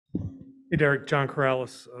Hey, Derek, John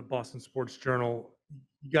Corrales, Boston Sports Journal.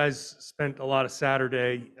 You guys spent a lot of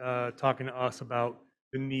Saturday talking to us about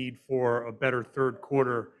the need for a better third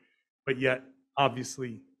quarter, but yet,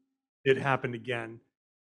 obviously, it happened again.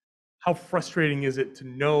 How frustrating is it to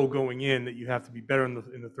know going in that you have to be better in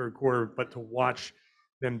the third quarter, but to watch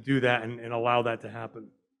them do that and allow that to happen?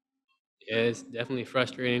 Yeah, it's definitely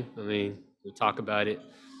frustrating. I mean, we talk about it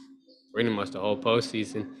pretty much the whole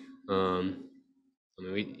postseason.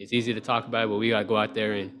 It's easy to talk about it, but we got to go out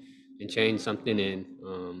there and change something. And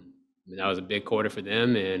that was a big quarter for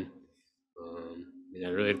them, and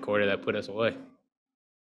really the quarter that put us away.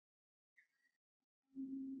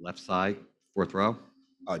 Left side, fourth row.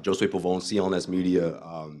 Josue Pavone, CLNS Media.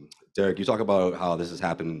 Derek, you talk about how this has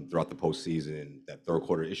happened throughout the postseason, that third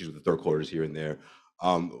quarter issues with the third quarters here and there.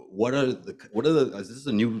 Is this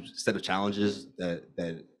a new set of challenges that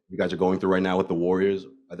you guys are going through right now with the Warriors?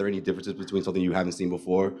 Are there any differences between something you haven't seen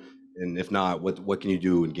before? And if not, what can you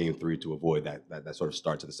do in game three to avoid that sort of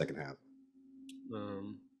start to the second half?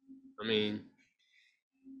 Um, I mean,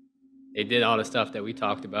 they did all the stuff that we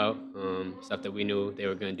talked about, stuff that we knew they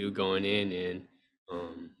were going to do going in, and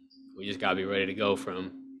we just got to be ready to go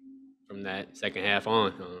from that second half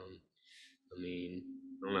on. I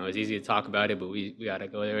don't know, it's easy to talk about it, but we got to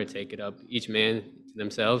go there and take it up, each man to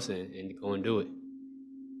themselves, and go and do it.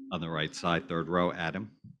 On the right side, third row, Adam.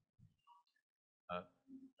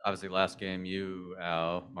 Obviously, last game, you,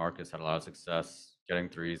 Al, Marcus had a lot of success getting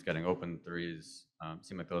threes, getting open threes.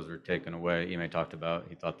 Seemed like those were taken away. Ime talked about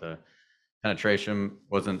he thought the penetration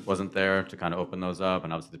wasn't there to kind of open those up,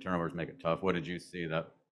 and obviously the turnovers make it tough. What did you see that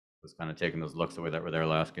was kind of taking those looks away that were there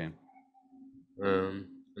last game?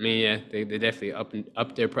 Yeah, they definitely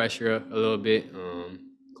up their pressure a little bit,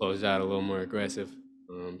 closed out a little more aggressive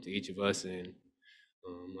to each of us, and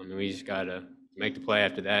we just gotta make the play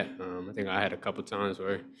after that. I think I had a couple times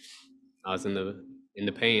where I was in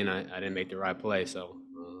the paint, I didn't make the right play, so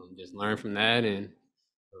just learn from that, and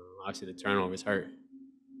obviously the turnovers hurt.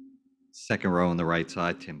 Second row on the right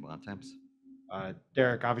side, Tim Bontemps.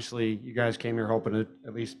 Derek, obviously, you guys came here hoping to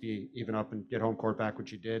at least be even up and get home court back,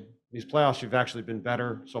 which you did. These playoffs, you've actually been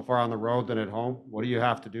better so far on the road than at home. What do you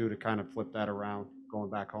have to do to kind of flip that around, going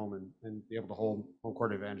back home and be able to hold home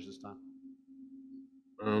court advantage this time?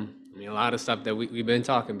 A lot of stuff that we've been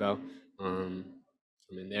talking about.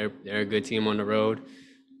 They're a good team on the road.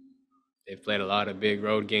 They've played a lot of big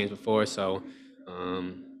road games before, so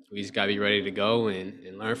we just got to be ready to go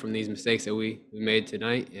and learn from these mistakes that we made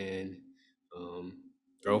tonight and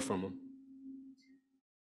grow from them.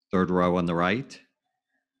 Third row on the right.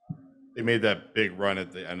 They made that big run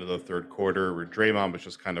at the end of the third quarter where Draymond was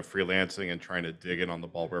just kind of freelancing and trying to dig in on the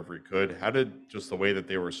ball wherever he could. How did just the way that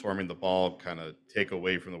they were swarming the ball kind of take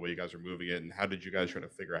away from the way you guys are moving it? And how did you guys try to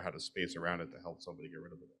figure out how to space around it to help somebody get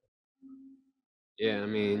rid of it? Yeah,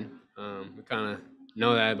 we kind of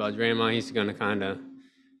know that about Draymond. He's going to kind of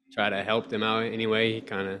try to help them out anyway. He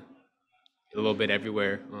kind of a little bit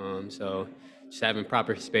everywhere. So just having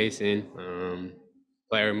proper spacing,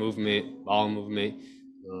 player movement, ball movement,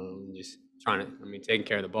 just trying to, taking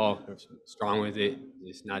care of the ball, strong with it,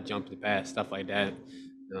 just not jumping the pass, stuff like that.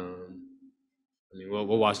 We'll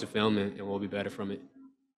watch the film and we'll be better from it.